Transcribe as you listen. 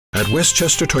At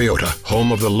Westchester Toyota,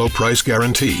 home of the low price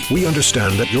guarantee, we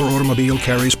understand that your automobile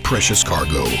carries precious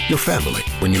cargo, your family.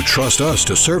 When you trust us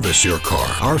to service your car,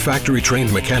 our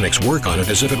factory-trained mechanics work on it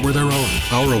as if it were their own.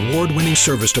 Our award-winning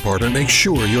service department makes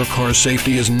sure your car's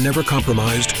safety is never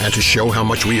compromised, and to show how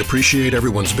much we appreciate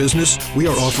everyone's business, we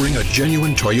are offering a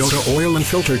genuine Toyota oil and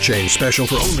filter change special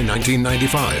for only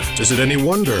 $19.95. Is it any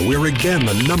wonder we're again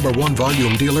the #1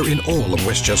 volume dealer in all of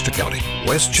Westchester County?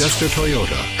 Westchester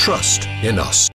Toyota. Trust in us.